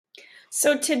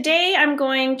So today I'm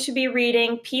going to be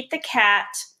reading Pete the Cat,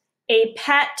 A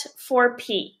Pet for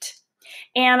Pete.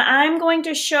 And I'm going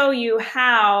to show you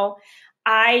how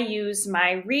I use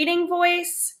my reading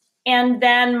voice and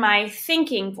then my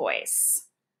thinking voice.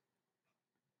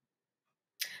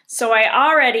 So I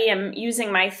already am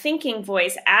using my thinking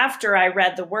voice after I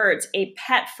read the words, A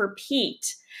Pet for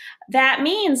Pete. That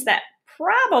means that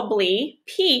probably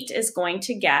Pete is going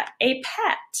to get a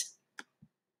pet.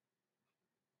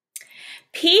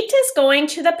 Pete is going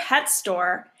to the pet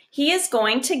store. He is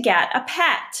going to get a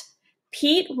pet.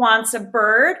 Pete wants a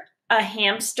bird, a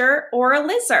hamster, or a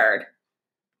lizard.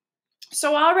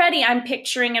 So already I'm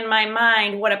picturing in my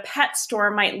mind what a pet store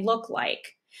might look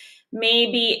like.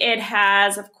 Maybe it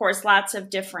has, of course, lots of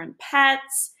different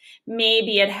pets.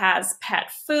 Maybe it has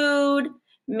pet food.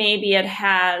 Maybe it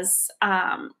has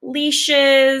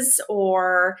leashes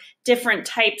or different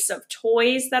types of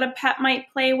toys that a pet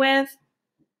might play with.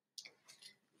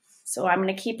 So I'm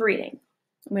going to keep reading.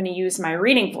 I'm going to use my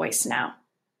reading voice now.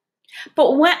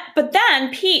 But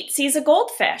then Pete sees a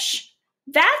goldfish.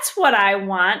 That's what I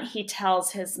want, he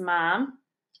tells his mom.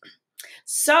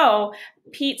 So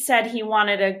Pete said he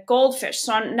wanted a goldfish.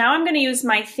 So now I'm going to use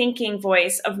my thinking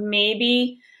voice of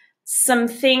maybe some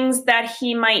things that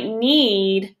he might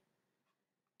need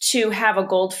to have a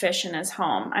goldfish in his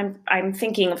home. I'm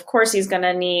thinking, of course, he's going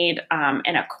to need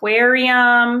an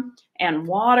aquarium and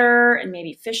water and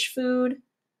maybe fish food.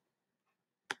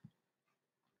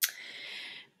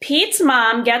 Pete's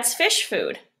mom gets fish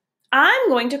food. I'm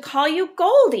going to call you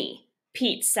Goldie,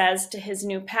 Pete says to his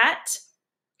new pet.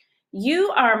 You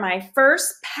are my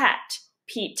first pet,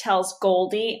 Pete tells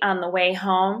Goldie on the way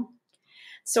home.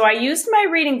 So I used my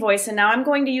reading voice and now I'm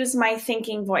going to use my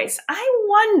thinking voice. I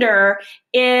wonder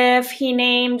if he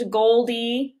named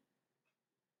Goldie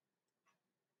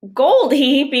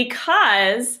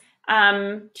because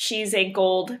she's a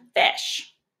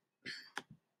goldfish.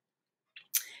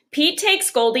 Pete takes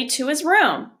Goldie to his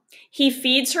room. He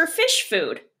feeds her fish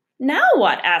food. Now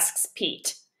what? Asks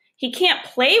Pete. He can't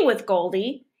play with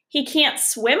Goldie. He can't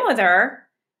swim with her.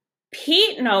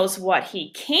 Pete knows what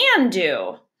he can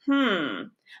do.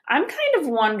 I'm kind of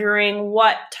wondering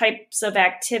what types of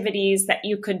activities that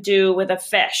you could do with a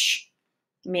fish.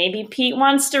 Maybe Pete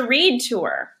wants to read to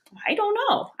her. I don't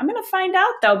know. I'm going to find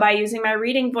out, though, by using my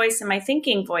reading voice and my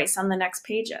thinking voice on the next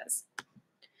pages.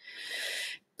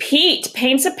 Pete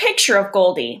paints a picture of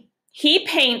Goldie. He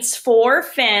paints 4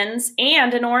 fins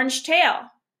and an orange tail.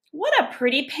 What a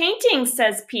pretty painting,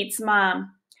 says Pete's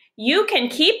mom. You can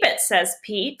keep it, says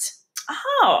Pete.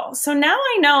 Oh, so now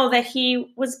I know that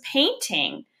he was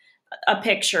painting a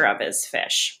picture of his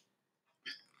fish.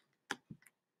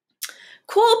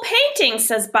 Cool painting,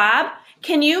 says Bob.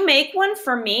 Can you make one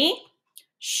for me?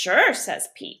 Sure, says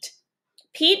Pete.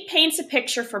 Pete paints a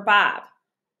picture for Bob.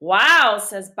 Wow,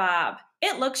 says Bob.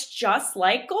 It looks just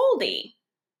like Goldie.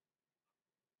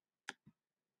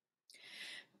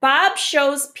 Bob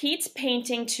shows Pete's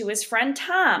painting to his friend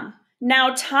Tom.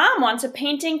 Now Tom wants a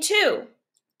painting too.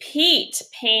 Pete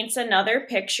paints another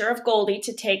picture of Goldie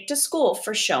to take to school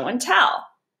for show and tell.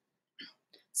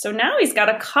 So now he's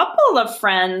got a couple of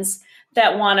friends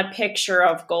that want a picture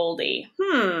of Goldie.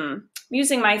 I'm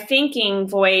using my thinking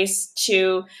voice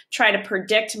to try to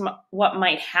predict what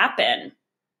might happen.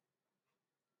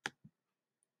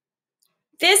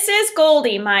 This is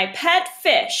Goldie, my pet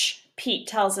fish, Pete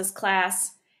tells his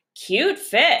class. Cute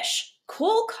fish,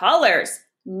 cool colors,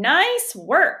 nice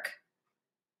work.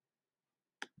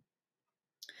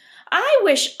 I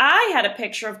wish I had a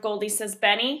picture of Goldie, says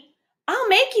Benny. I'll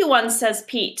make you one, says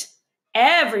Pete.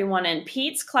 Everyone in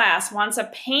Pete's class wants a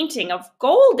painting of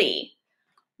Goldie.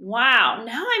 Wow,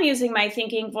 now I'm using my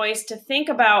thinking voice to think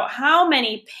about how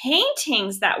many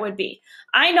paintings that would be.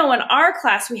 I know in our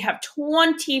class we have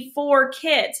 24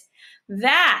 kids.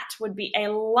 That would be a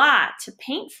lot to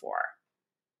paint for.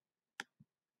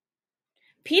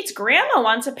 Pete's grandma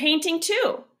wants a painting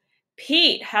too.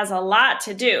 Pete has a lot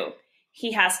to do.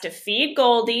 He has to feed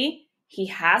Goldie. He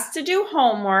has to do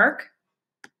homework.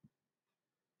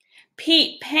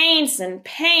 Pete paints and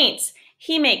paints.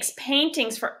 He makes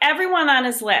paintings for everyone on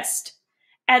his list.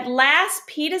 At last,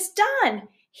 Pete is done.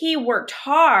 He worked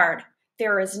hard.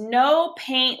 There is no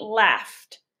paint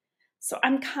left. So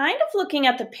I'm kind of looking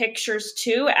at the pictures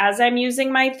too as I'm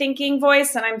using my thinking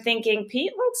voice, and I'm thinking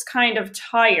Pete looks kind of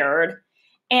tired.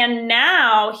 And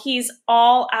now he's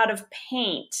all out of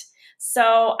paint.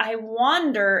 So I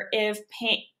wonder if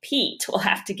Pete will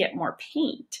have to get more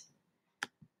paint.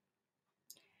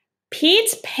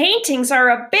 Pete's paintings are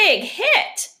a big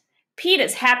hit. Pete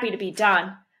is happy to be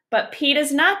done, but Pete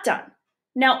is not done.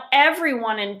 Now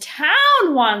everyone in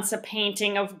town wants a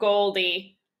painting of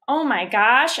Goldie. Oh my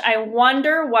gosh, I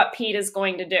wonder what Pete is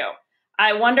going to do.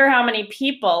 I wonder how many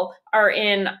people are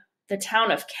in the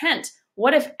town of Kent.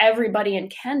 What if everybody in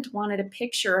Kent wanted a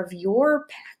picture of your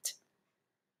pet?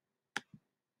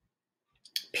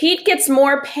 Pete gets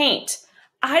more paint.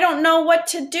 I don't know what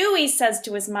to do, he says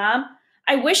to his mom.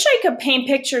 I wish I could paint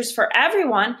pictures for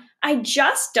everyone. I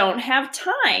just don't have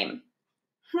time.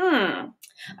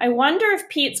 I wonder if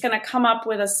Pete's going to come up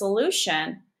with a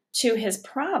solution to his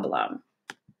problem.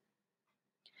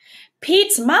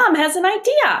 Pete's mom has an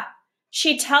idea.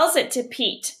 She tells it to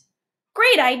Pete.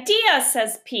 Great idea,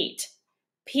 says Pete.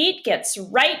 Pete gets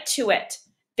right to it.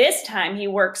 This time he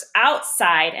works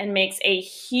outside and makes a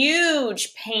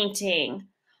huge painting.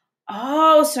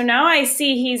 Oh, so now I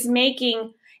see he's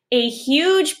making a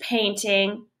huge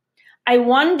painting. I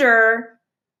wonder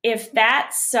if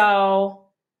that's so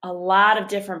a lot of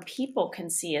different people can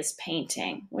see his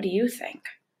painting. What do you think?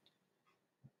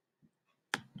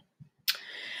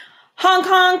 Honk,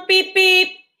 honk, beep, beep.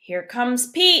 Here comes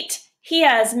Pete. He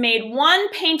has made one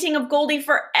painting of Goldie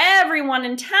for everyone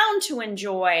in town to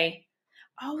enjoy.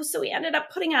 Oh, so he ended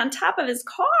up putting it on top of his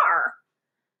car.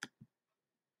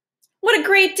 What a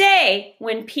great day.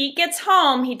 When Pete gets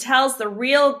home, he tells the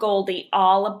real Goldie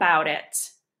all about it.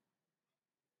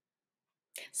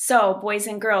 So, boys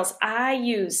and girls, I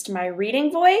used my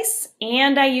reading voice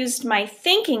and I used my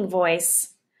thinking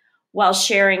voice while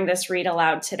sharing this read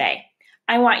aloud today.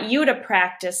 I want you to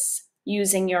practice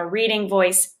using your reading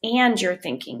voice and your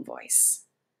thinking voice.